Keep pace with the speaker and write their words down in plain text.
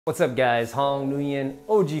What's up guys, Hong, Nguyen,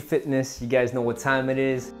 OG Fitness. You guys know what time it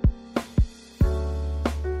is.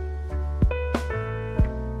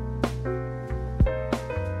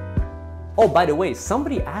 Oh, by the way,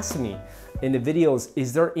 somebody asked me in the videos,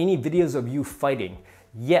 is there any videos of you fighting?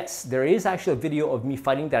 Yes, there is actually a video of me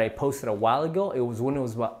fighting that I posted a while ago. It was when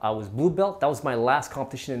I was blue belt. That was my last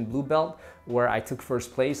competition in blue belt where I took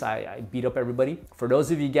first place. I beat up everybody. For those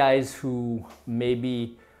of you guys who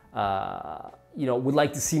maybe would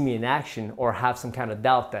like to see me in action or have some kind of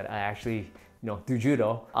doubt that I actually do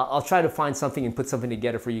judo, I'll try to find something and put something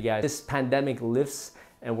together for you guys. This pandemic lifts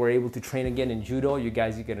and we're able to train again in judo. You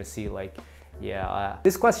guys are gonna see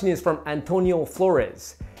this question is from Antonio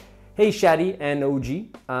Flores. Hey Shadi and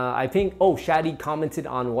OG. I think, Shadi commented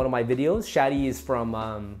on one of my videos. Shadi is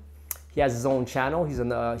from, he has his own channel. He's on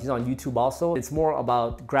YouTube also. It's more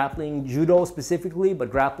about grappling, judo specifically,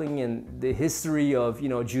 but grappling and the history of,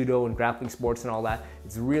 judo and grappling sports and all that.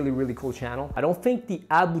 It's a really, really cool channel. I don't think the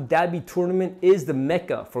Abu Dhabi tournament is the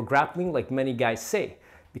mecca for grappling like many guys say,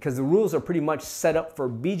 because the rules are pretty much set up for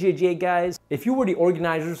BJJ guys. If you were the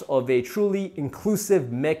organizers of a truly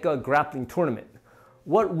inclusive mecca grappling tournament,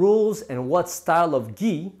 what rules and what style of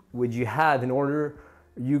gi would you have in order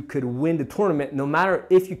you could win the tournament, no matter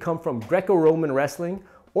if you come from Greco-Roman wrestling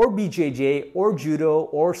or BJJ or judo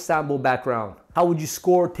or sambo background? How would you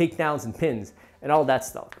score takedowns and pins and all that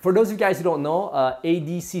stuff? For those of you guys who don't know,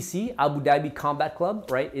 ADCC, Abu Dhabi Combat Club,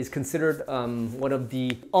 right, is considered one of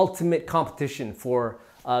the ultimate competition for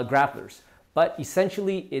grapplers. But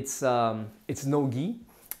essentially it's no gi.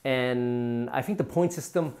 And I think the point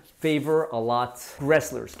system favor a lot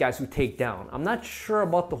wrestlers, guys who take down. I'm not sure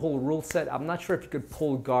about the whole rule set. I'm not sure if you could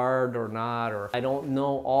pull guard or not, or I don't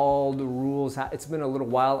know all the rules. It's been a little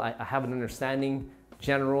while. I have an understanding,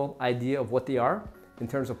 general idea of what they are in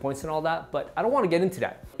terms of points and all that, but I don't want to get into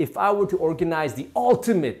that. If I were to organize the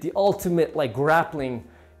ultimate like grappling,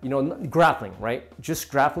 grappling, right? Just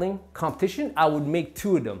grappling competition, I would make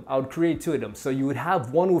two of them. I would create two of them. So you would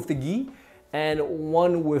have one with the gi and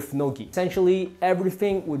one with no gi. Essentially,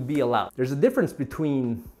 everything would be allowed. There's a difference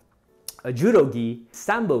between a judo gi,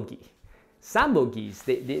 sambo gi. Sambo gis,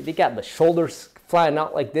 they got the shoulders flying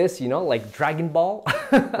out like this, like Dragon Ball.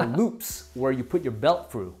 The loops where you put your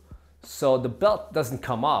belt through. So the belt doesn't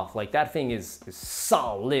come off. Like that thing is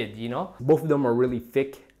solid, Both of them are really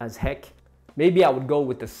thick as heck. Maybe I would go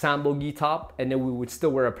with the sambo gi top, and then we would still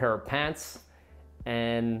wear a pair of pants,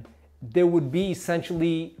 and there would be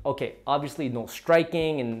essentially, obviously no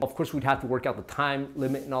striking, and of course we'd have to work out the time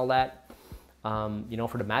limit and all that,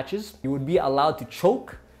 for the matches. You would be allowed to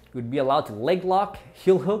choke, you would be allowed to leg lock,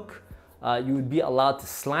 heel hook, you would be allowed to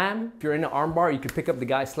slam. If you're in an arm bar, you could pick up the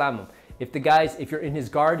guy, slam him. If you're in his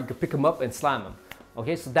guard, you could pick him up and slam him.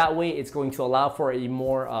 Okay, so that way it's going to allow for a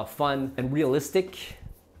more fun and realistic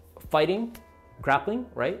fighting, grappling,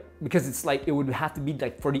 right? Because it's like, it would have to be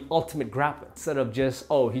like for the ultimate grappling, instead of just,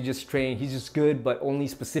 he just trained, he's just good, but only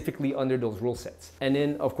specifically under those rule sets. And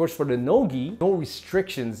then of course for the no-gi, no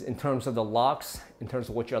restrictions in terms of the locks, in terms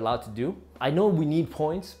of what you're allowed to do. I know we need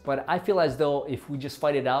points, but I feel as though if we just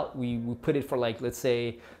fight it out, we put it for like, let's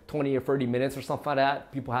say 20 or 30 minutes or something like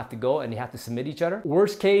that, people have to go and they have to submit each other.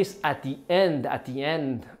 Worst case, at the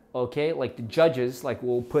end, okay, like the judges, like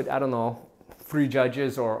we'll put, I don't know, 3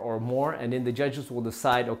 judges or more, and then the judges will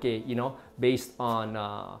decide, based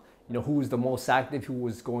on who was the most active, who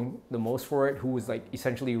was going the most for it, who was like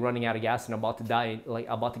essentially running out of gas and about to die, like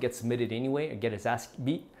about to get submitted anyway and get his ass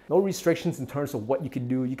beat. No restrictions in terms of what you could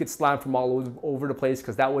do. You could slam from all over the place,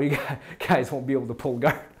 because that way guys won't be able to pull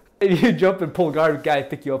guard. If you jump and pull guard, guy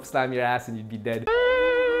pick you up, slam your ass, and you'd be dead.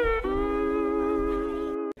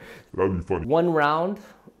 That'd be funny. 1 round,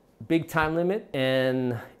 big time limit,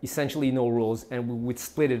 and essentially no rules, and we would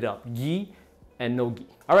split it up, gi and no gi.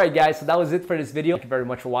 All right guys, so that was it for this video. Thank you very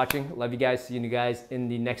much for watching. Love you guys. See you guys in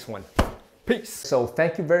the next one. Peace. So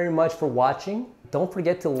thank you very much for watching. Don't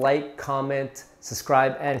forget to like, comment,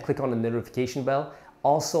 subscribe, and click on the notification bell.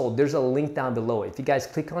 Also, there's a link down below. If you guys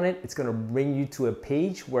click on it, it's gonna bring you to a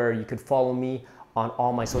page where you could follow me on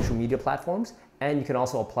all my social media platforms. And you can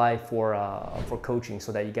also apply for coaching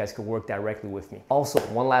so that you guys can work directly with me. Also,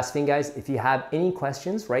 one last thing guys, if you have any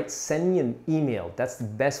questions, right, send me an email. That's the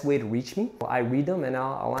best way to reach me. I read them and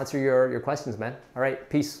I'll answer your questions, man. All right,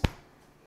 peace.